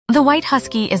The white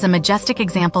husky is a majestic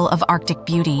example of Arctic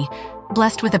beauty.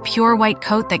 Blessed with a pure white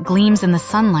coat that gleams in the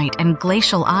sunlight and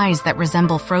glacial eyes that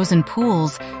resemble frozen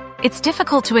pools, it's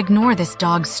difficult to ignore this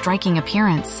dog's striking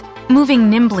appearance. Moving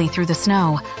nimbly through the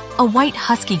snow, a white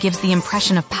husky gives the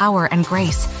impression of power and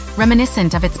grace,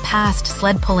 reminiscent of its past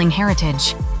sled-pulling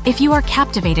heritage. If you are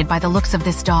captivated by the looks of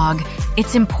this dog,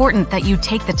 it's important that you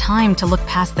take the time to look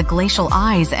past the glacial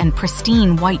eyes and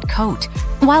pristine white coat.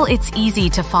 While it's easy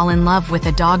to fall in love with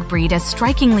a dog breed as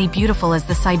strikingly beautiful as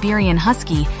the Siberian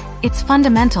Husky, it's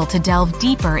fundamental to delve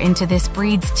deeper into this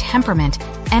breed's temperament,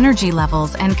 energy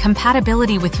levels, and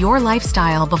compatibility with your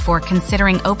lifestyle before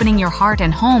considering opening your heart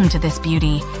and home to this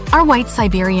beauty. Are white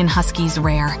Siberian Huskies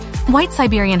rare? White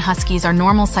Siberian Huskies are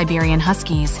normal Siberian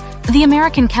Huskies. The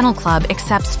American Kennel Club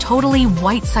accepts totally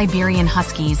white Siberian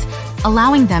Huskies,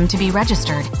 allowing them to be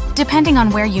registered. Depending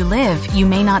on where you live, you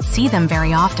may not see them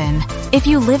very often. If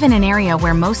you live in an area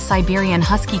where most Siberian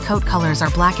Husky coat colors are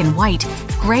black and white,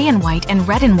 gray and white, and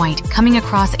red and white, coming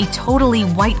across a totally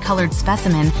white-colored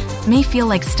specimen may feel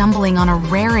like stumbling on a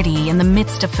rarity in the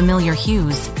midst of familiar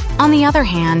hues. On the other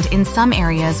hand, in some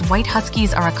areas, white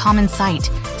Huskies are a common sight,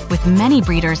 with many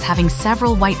breeders having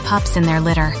several white pups in their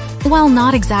litter. While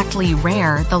not exactly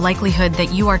rare, the likelihood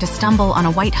that you are to stumble on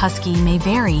a white husky may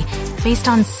vary based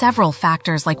on several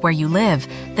factors like where you live,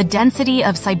 the density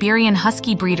of Siberian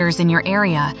Husky breeders in your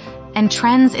area, and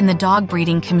trends in the dog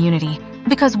breeding community.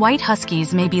 Because white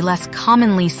huskies may be less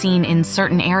commonly seen in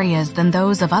certain areas than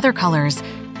those of other colors,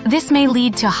 this may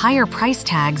lead to higher price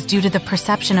tags due to the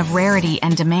perception of rarity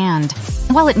and demand.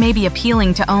 While it may be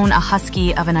appealing to own a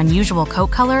husky of an unusual coat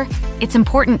color, it's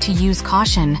important to use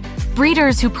caution.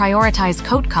 Breeders who prioritize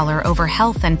coat color over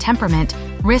health and temperament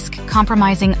risk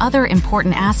compromising other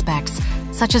important aspects,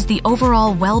 such as the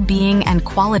overall well-being and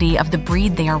quality of the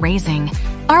breed they are raising.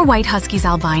 Are white huskies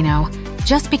albino?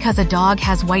 Just because a dog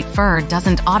has white fur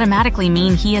doesn't automatically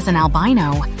mean he is an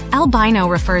albino. Albino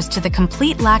refers to the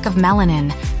complete lack of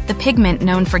melanin, the pigment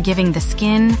known for giving the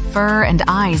skin, fur, and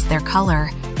eyes their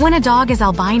color. When a dog is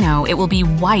albino, it will be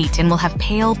white and will have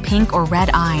pale pink or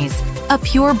red eyes. A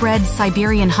purebred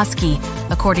Siberian Husky,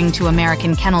 according to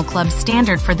American Kennel Club's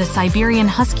standard for the Siberian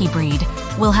Husky breed,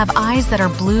 will have eyes that are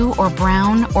blue or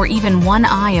brown or even one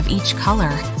eye of each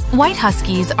color. White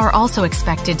Huskies are also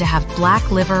expected to have black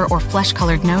liver or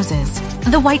flesh-colored noses.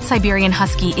 The white Siberian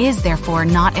Husky is therefore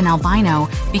not an albino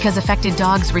because affected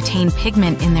dogs retain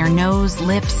pigment in their nose,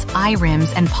 lips, eye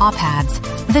rims, and paw pads.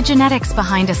 The genetics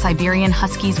behind a Siberian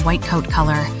Husky's white coat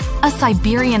color. A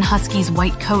Siberian Husky's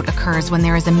white coat occurs when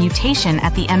there is a mutation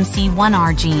at the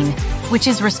MC1R gene, which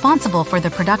is responsible for the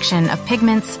production of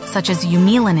pigments such as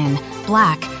eumelanin,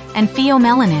 black, and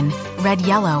pheomelanin,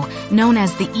 red-yellow, known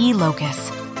as the E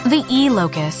locus. The E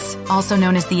locus, also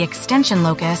known as the extension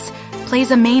locus, plays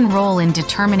a main role in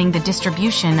determining the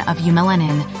distribution of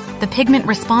eumelanin, the pigment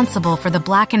responsible for the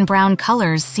black and brown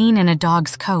colors seen in a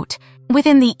dog's coat.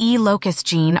 Within the E locus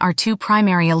gene are two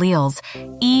primary alleles,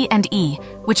 E and E,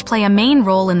 which play a main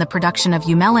role in the production of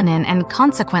eumelanin and,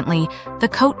 consequently, the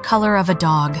coat color of a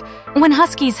dog. When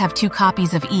huskies have two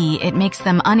copies of E, it makes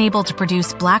them unable to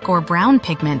produce black or brown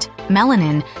pigment,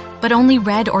 melanin, but only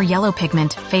red or yellow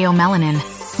pigment, pheomelanin.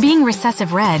 Being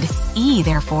recessive red, E,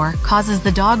 therefore, causes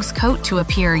the dog's coat to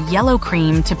appear yellow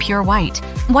cream to pure white.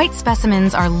 White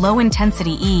specimens are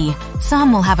low-intensity E.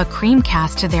 Some will have a cream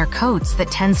cast to their coats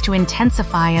that tends to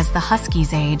intensify as the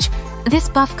husky's age. This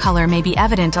buff color may be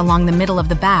evident along the middle of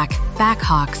the back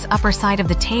hocks, upper side of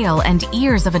the tail, and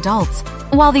ears of adults.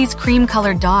 While these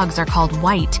cream-colored dogs are called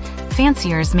white,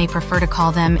 fanciers may prefer to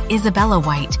call them Isabella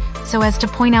white, so as to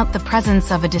point out the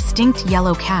presence of a distinct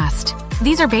yellow cast.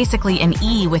 These are basically an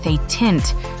E with a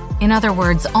tint. In other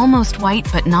words, almost white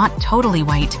but not totally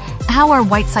white. How are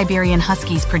white Siberian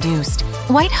Huskies produced?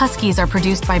 White Huskies are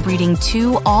produced by breeding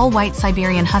two all-white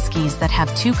Siberian Huskies that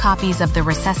have two copies of the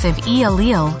recessive E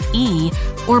allele, E,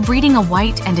 or breeding a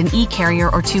white and an E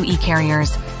carrier or two E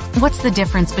carriers. What's the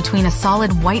difference between a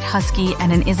solid white husky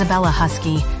and an Isabella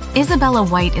husky? Isabella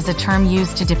white is a term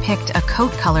used to depict a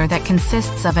coat color that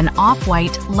consists of an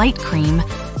off-white, light cream,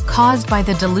 caused by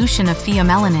the dilution of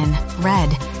pheomelanin, red.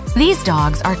 These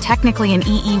dogs are technically an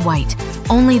EE white,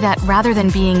 only that rather than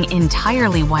being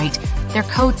entirely white, their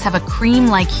coats have a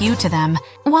cream-like hue to them.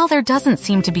 While there doesn't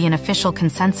seem to be an official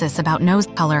consensus about nose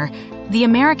color, the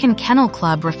American Kennel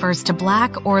Club refers to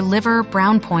black or liver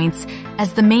brown points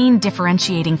as the main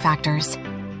differentiating factors.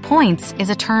 Points is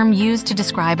a term used to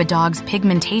describe a dog's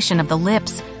pigmentation of the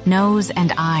lips, nose,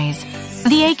 and eyes.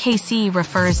 The AKC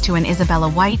refers to an Isabella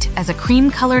white as a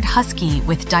cream-colored husky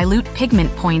with dilute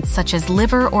pigment points such as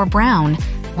liver or brown,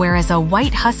 whereas a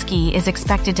white husky is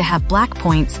expected to have black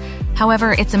points.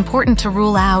 However, it's important to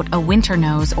rule out a winter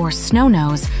nose or snow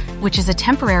nose, which is a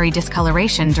temporary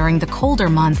discoloration during the colder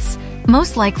months.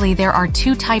 Most likely, there are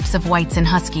two types of whites in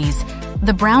Huskies.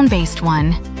 The brown-based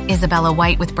one, Isabella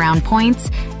white with brown points,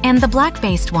 and the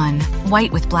black-based one,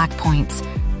 white with black points.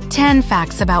 10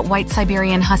 facts about white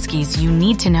Siberian Huskies you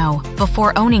need to know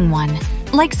before owning one.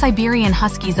 Like Siberian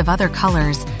Huskies of other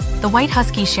colors, the white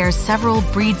Husky shares several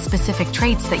breed-specific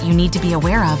traits that you need to be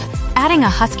aware of. Adding a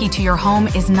Husky to your home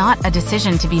is not a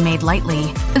decision to be made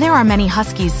lightly. There are many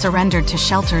Huskies surrendered to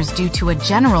shelters due to a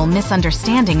general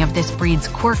misunderstanding of this breed's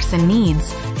quirks and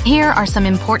needs. Here are some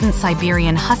important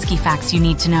Siberian Husky facts you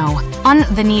need to know. On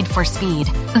the need for speed.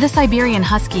 The Siberian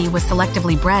Husky was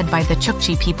selectively bred by the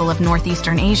Chukchi people of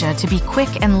northeastern Asia to be quick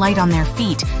and light on their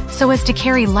feet, so as to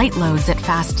carry light loads at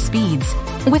fast speeds.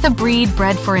 With a breed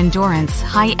bred for endurance,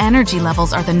 high energy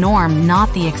levels are the norm,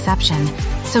 not the exception.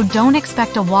 So don't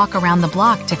expect a walk around the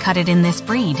block to cut it in this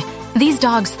breed. These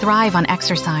dogs thrive on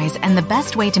exercise, and the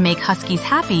best way to make Huskies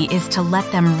happy is to let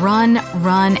them run,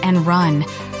 run, and run.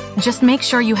 Just make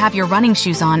sure you have your running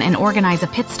shoes on and organize a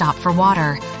pit stop for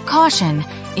water. Caution!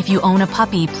 If you own a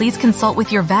puppy, please consult with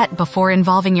your vet before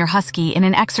involving your Husky in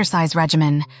an exercise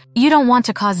regimen. You don't want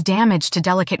to cause damage to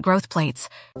delicate growth plates.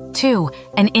 2.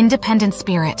 An independent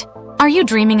spirit. Are you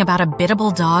dreaming about a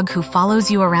biddable dog who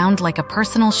follows you around like a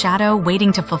personal shadow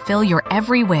waiting to fulfill your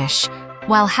every wish?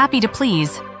 While happy to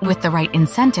please, with the right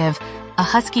incentive, a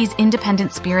Husky's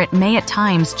independent spirit may at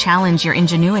times challenge your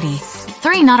ingenuity.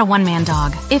 3. Not a one-man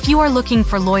dog. If you are looking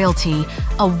for loyalty,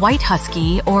 a white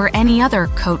Husky, or any other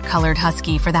coat-colored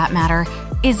Husky for that matter,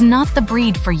 is not the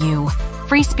breed for you.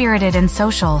 Free-spirited and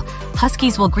social,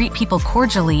 Huskies will greet people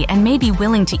cordially and may be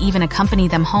willing to even accompany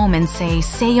them home and say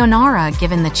sayonara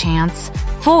given the chance.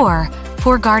 4.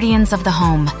 Poor guardians of the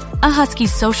home. A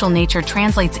Husky's social nature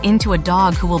translates into a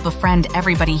dog who will befriend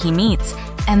everybody he meets,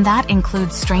 and that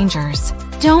includes strangers.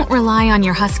 Don't rely on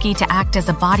your Husky to act as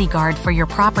a bodyguard for your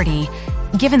property.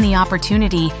 Given the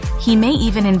opportunity, he may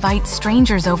even invite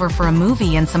strangers over for a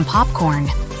movie and some popcorn.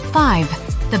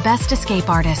 5. The best escape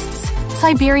artists.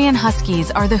 Siberian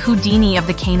Huskies are the Houdini of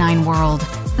the canine world.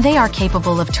 They are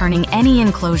capable of turning any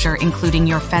enclosure, including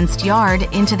your fenced yard,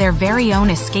 into their very own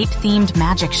escape-themed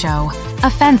magic show. A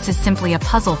fence is simply a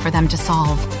puzzle for them to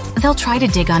solve. They'll try to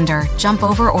dig under, jump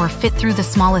over, or fit through the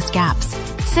smallest gaps.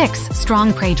 6.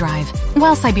 Strong prey drive.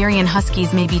 While Siberian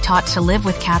Huskies may be taught to live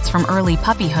with cats from early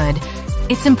puppyhood,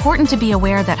 it's important to be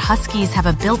aware that Huskies have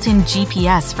a built-in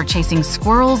GPS for chasing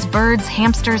squirrels, birds,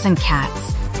 hamsters, and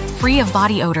cats. Free of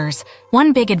body odors.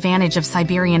 One big advantage of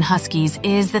Siberian Huskies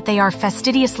is that they are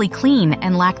fastidiously clean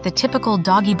and lack the typical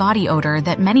doggy body odor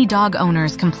that many dog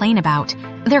owners complain about.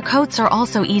 Their coats are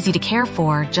also easy to care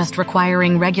for, just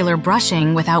requiring regular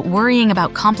brushing without worrying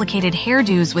about complicated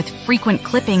hairdos with frequent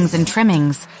clippings and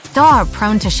trimmings. Dog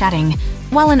prone to shedding.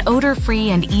 While an odor-free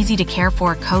and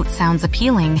easy-to-care-for coat sounds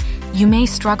appealing, you may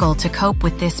struggle to cope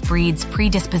with this breed's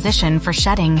predisposition for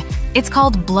shedding. It's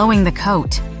called blowing the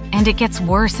coat, and it gets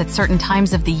worse at certain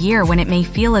times of the year when it may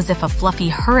feel as if a fluffy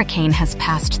hurricane has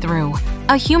passed through.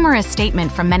 A humorous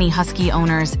statement from many Husky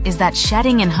owners is that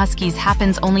shedding in Huskies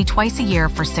happens only twice a year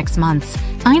for 6 months.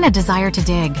 Find a desire to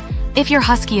dig. If your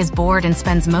Husky is bored and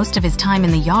spends most of his time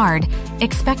in the yard,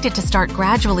 expect it to start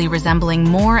gradually resembling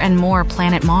more and more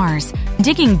planet Mars.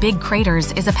 Digging big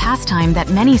craters is a pastime that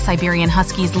many Siberian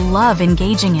Huskies love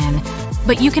engaging in,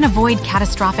 but you can avoid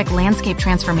catastrophic landscape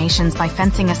transformations by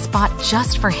fencing a spot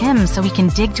just for him so he can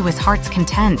dig to his heart's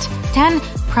content. 10.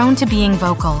 Prone to being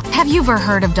vocal. Have you ever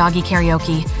heard of doggy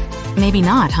karaoke? Maybe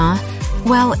not, huh?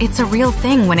 Well, it's a real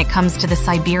thing when it comes to the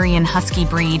Siberian Husky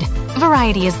breed.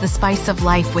 Variety is the spice of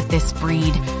life with this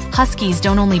breed. Huskies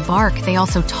don't only bark, they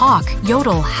also talk,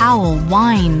 yodel, howl,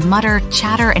 whine, mutter,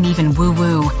 chatter, and even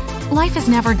woo-woo. Life is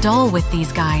never dull with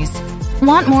these guys.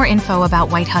 Want more info about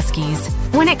white Huskies?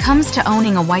 When it comes to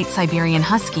owning a white Siberian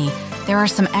Husky, there are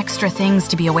some extra things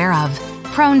to be aware of.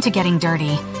 Prone to getting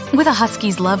dirty. With a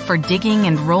Husky's love for digging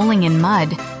and rolling in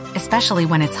mud, especially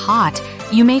when it's hot,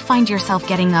 you may find yourself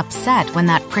getting upset when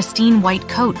that pristine white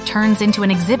coat turns into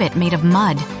an exhibit made of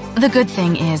mud. The good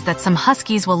thing is that some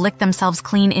Huskies will lick themselves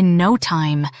clean in no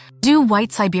time. Do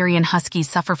white Siberian Huskies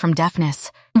suffer from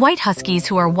deafness? White Huskies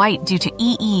who are white due to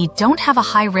EE don't have a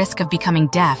high risk of becoming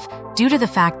deaf due to the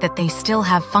fact that they still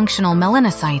have functional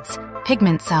melanocytes,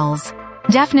 pigment cells.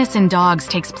 Deafness in dogs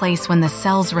takes place when the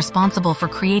cells responsible for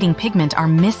creating pigment are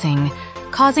missing,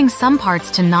 causing some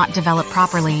parts to not develop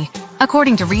properly.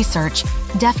 According to research,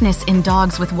 deafness in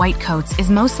dogs with white coats is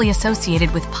mostly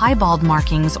associated with piebald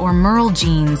markings or merle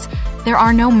genes. There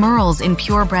are no merles in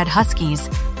purebred Huskies.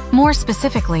 More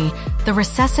specifically, the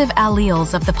recessive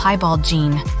alleles of the piebald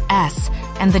gene, S,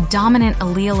 and the dominant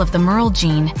allele of the Merle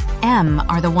gene, M,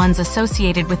 are the ones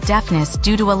associated with deafness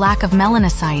due to a lack of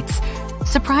melanocytes.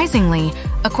 Surprisingly,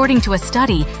 according to a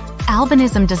study,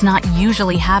 albinism does not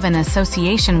usually have an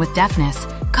association with deafness.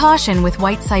 Caution with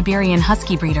white Siberian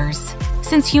Husky breeders.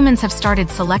 Since humans have started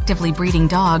selectively breeding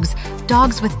dogs,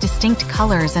 dogs with distinct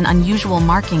colors and unusual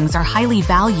markings are highly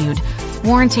valued,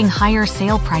 warranting higher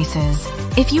sale prices.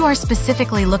 If you are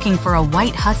specifically looking for a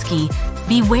white husky,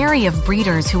 be wary of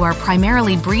breeders who are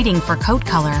primarily breeding for coat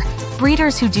color.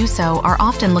 Breeders who do so are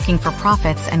often looking for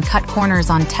profits and cut corners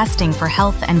on testing for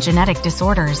health and genetic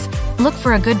disorders. Look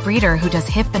for a good breeder who does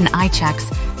hip and eye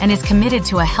checks and is committed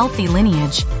to a healthy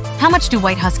lineage. How much do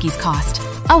white huskies cost?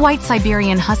 A white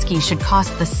Siberian husky should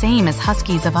cost the same as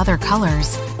huskies of other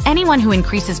colors. Anyone who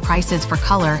increases prices for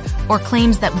color or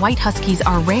claims that white huskies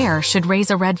are rare should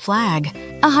raise a red flag.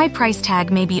 A high price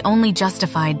tag may be only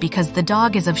justified because the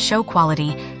dog is of show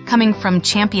quality, coming from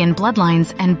champion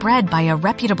bloodlines and bred by a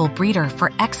reputable breeder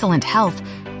for excellent health,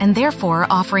 and therefore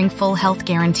offering full health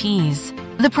guarantees.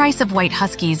 The price of white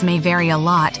huskies may vary a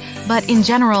lot, but in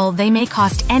general, they may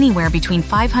cost anywhere between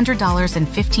 $500 and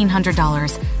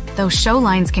 $1,500, though show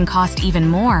lines can cost even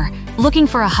more. Looking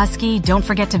for a husky, don't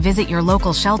forget to visit your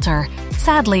local shelter.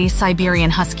 Sadly,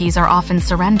 Siberian huskies are often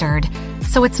surrendered,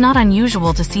 so it's not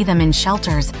unusual to see them in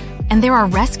shelters, and there are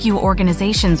rescue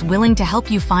organizations willing to help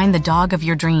you find the dog of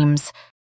your dreams.